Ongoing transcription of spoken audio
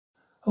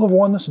Hello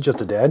everyone, this is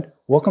Just a Dad.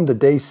 Welcome to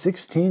day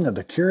 16 of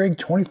the Keurig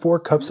 24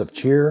 Cups of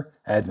Cheer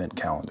Advent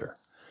Calendar.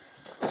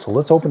 So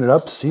let's open it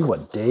up, see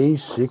what day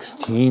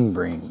 16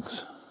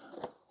 brings.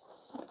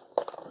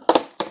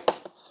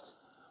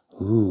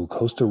 Ooh,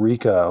 Costa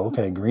Rica.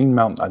 Okay, Green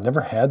Mountain. I've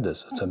never had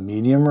this. It's a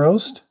medium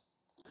roast.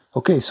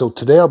 Okay, so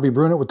today I'll be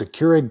brewing it with the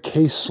Keurig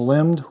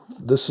K-Slimmed.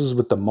 This is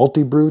with the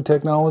multi-brew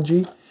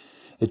technology.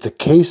 It's a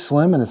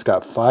K-Slim and it's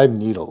got 5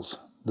 needles.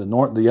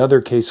 The other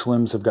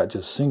K-Slims have got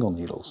just single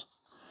needles.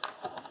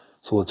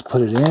 So let's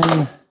put it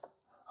in.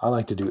 I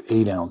like to do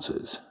 8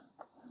 ounces.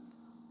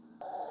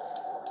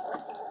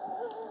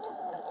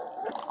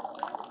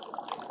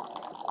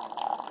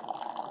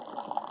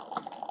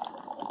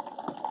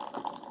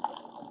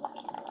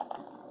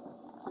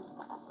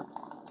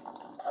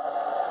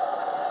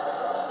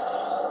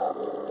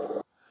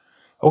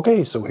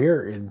 Okay, so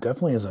here it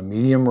definitely is a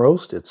medium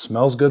roast. It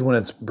smells good when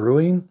it's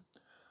brewing.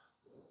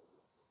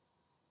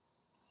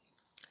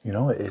 You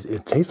know,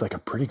 it tastes like a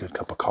pretty good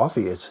cup of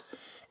coffee.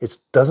 It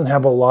doesn't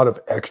have a lot of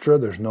extra.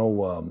 There's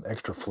no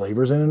extra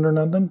flavors in it or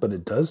nothing, but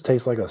it does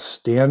taste like a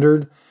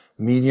standard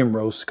medium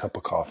roast cup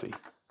of coffee.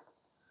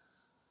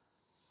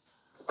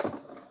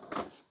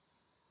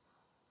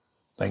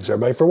 Thanks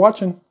everybody for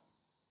watching.